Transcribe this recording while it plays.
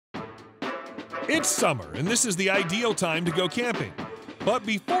It's summer, and this is the ideal time to go camping. But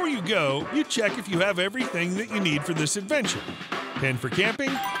before you go, you check if you have everything that you need for this adventure. Tent for camping?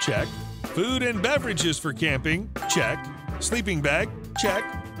 Check. Food and beverages for camping? Check. Sleeping bag? Check.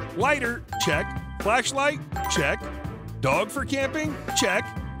 Lighter? Check. Flashlight? Check. Dog for camping? Check.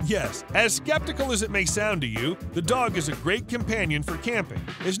 Yes, as skeptical as it may sound to you, the dog is a great companion for camping,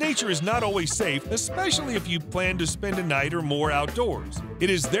 as nature is not always safe, especially if you plan to spend a night or more outdoors. It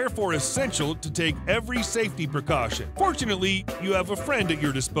is therefore essential to take every safety precaution. Fortunately, you have a friend at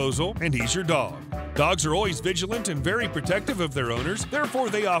your disposal, and he's your dog. Dogs are always vigilant and very protective of their owners, therefore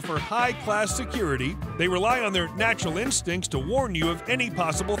they offer high-class security. They rely on their natural instincts to warn you of any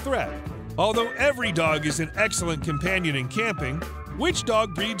possible threat. Although every dog is an excellent companion in camping, which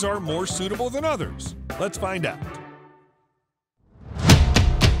dog breeds are more suitable than others? Let's find out.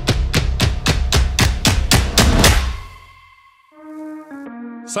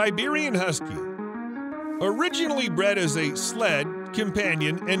 Siberian Husky. Originally bred as a sled,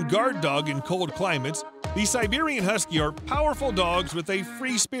 companion, and guard dog in cold climates, the Siberian Husky are powerful dogs with a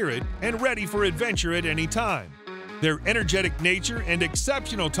free spirit and ready for adventure at any time. Their energetic nature and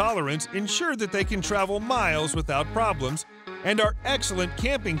exceptional tolerance ensure that they can travel miles without problems and are excellent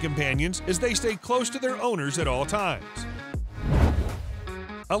camping companions as they stay close to their owners at all times.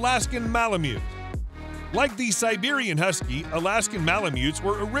 Alaskan Malamute. Like the Siberian Husky, Alaskan Malamutes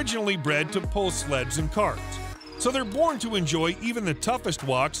were originally bred to pull sleds and carts, so they're born to enjoy even the toughest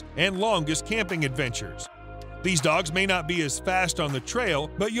walks and longest camping adventures. These dogs may not be as fast on the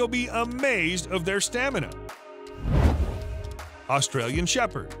trail, but you'll be amazed of their stamina. Australian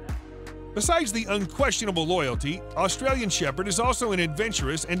Shepherd. Besides the unquestionable loyalty, Australian Shepherd is also an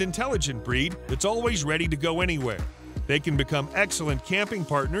adventurous and intelligent breed that's always ready to go anywhere. They can become excellent camping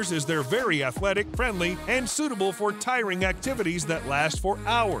partners as they're very athletic, friendly, and suitable for tiring activities that last for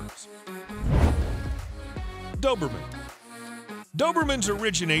hours. Doberman. Dobermans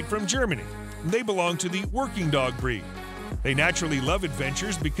originate from Germany. They belong to the working dog breed. They naturally love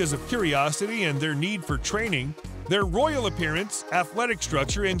adventures because of curiosity and their need for training. Their royal appearance, athletic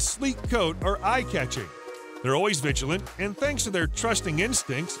structure, and sleek coat are eye-catching. They're always vigilant, and thanks to their trusting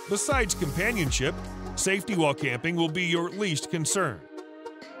instincts, besides companionship, safety while camping will be your least concern.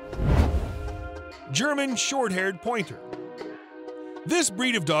 German Short-Haired Pointer. This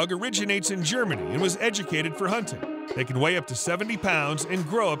breed of dog originates in Germany and was educated for hunting. They can weigh up to 70 pounds and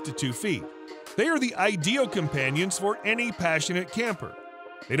grow up to 2 feet. They are the ideal companions for any passionate camper.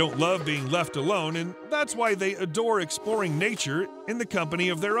 They don't love being left alone, and that's why they adore exploring nature in the company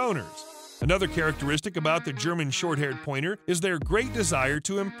of their owners. Another characteristic about the German Short-Haired Pointer is their great desire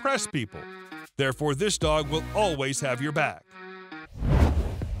to impress people. Therefore, this dog will always have your back.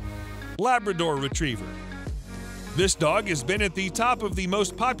 Labrador Retriever. This dog has been at the top of the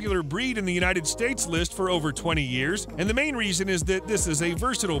most popular breed in the United States list for over 20 years, and the main reason is that this is a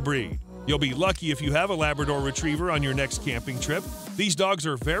versatile breed. You'll be lucky if you have a Labrador Retriever on your next camping trip. These dogs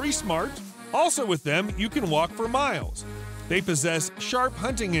are very smart. Also with them, you can walk for miles. They possess sharp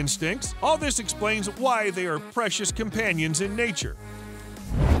hunting instincts. All this explains why they are precious companions in nature.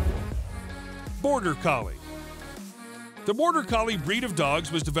 Border Collie. The Border Collie breed of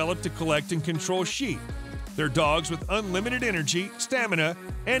dogs was developed to collect and control sheep. They're dogs with unlimited energy, stamina,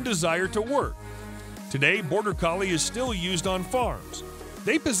 and desire to work. Today, Border Collie is still used on farms.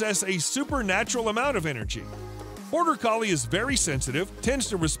 They possess a supernatural amount of energy. Border Collie is very sensitive, tends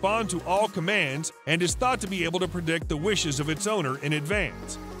to respond to all commands, and is thought to be able to predict the wishes of its owner in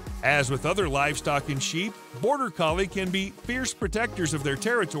advance. As with other livestock and sheep, Border Collie can be fierce protectors of their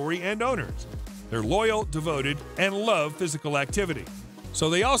territory and owners. They're loyal, devoted, and love physical activity. So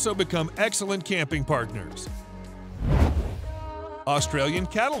they also become excellent camping partners. Australian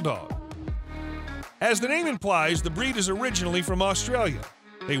Cattle Dog. As the name implies, the breed is originally from Australia.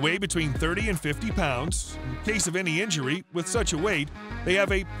 They weigh between 30 and 50 pounds. In case of any injury, with such a weight, they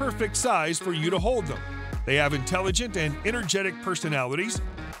have a perfect size for you to hold them. They have intelligent and energetic personalities.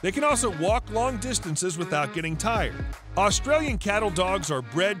 They can also walk long distances without getting tired. Australian cattle dogs are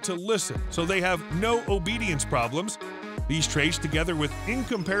bred to listen, so they have no obedience problems. These traits, together with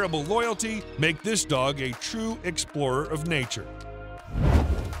incomparable loyalty, make this dog a true explorer of nature.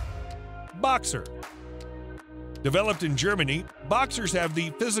 Boxer. Developed in Germany, boxers have the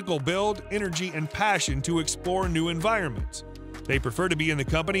physical build, energy, and passion to explore new environments. They prefer to be in the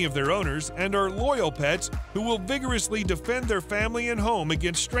company of their owners and are loyal pets who will vigorously defend their family and home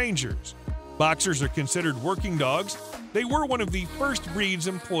against strangers. Boxers are considered working dogs. They were one of the first breeds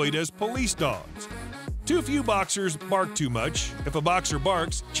employed as police dogs. Too few boxers bark too much. If a boxer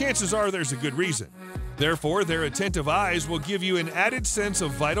barks, chances are there's a good reason. Therefore, their attentive eyes will give you an added sense of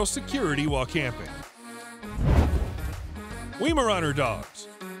vital security while camping. Weimaraner dogs.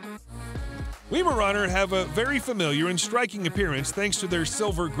 Weimaraner have a very familiar and striking appearance thanks to their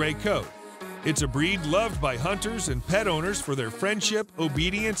silver-gray coat. It's a breed loved by hunters and pet owners for their friendship,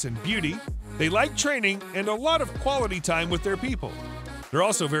 obedience, and beauty. They like training and a lot of quality time with their people. They're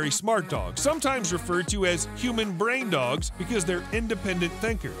also very smart dogs, sometimes referred to as human brain dogs because they're independent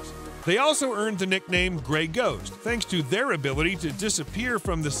thinkers. They also earned the nickname Gray Ghost, thanks to their ability to disappear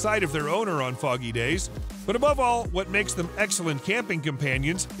from the sight of their owner on foggy days. But above all, what makes them excellent camping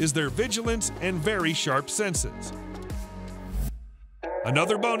companions is their vigilance and very sharp senses.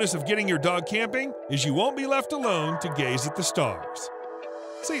 Another bonus of getting your dog camping is you won't be left alone to gaze at the stars.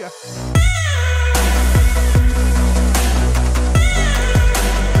 See ya!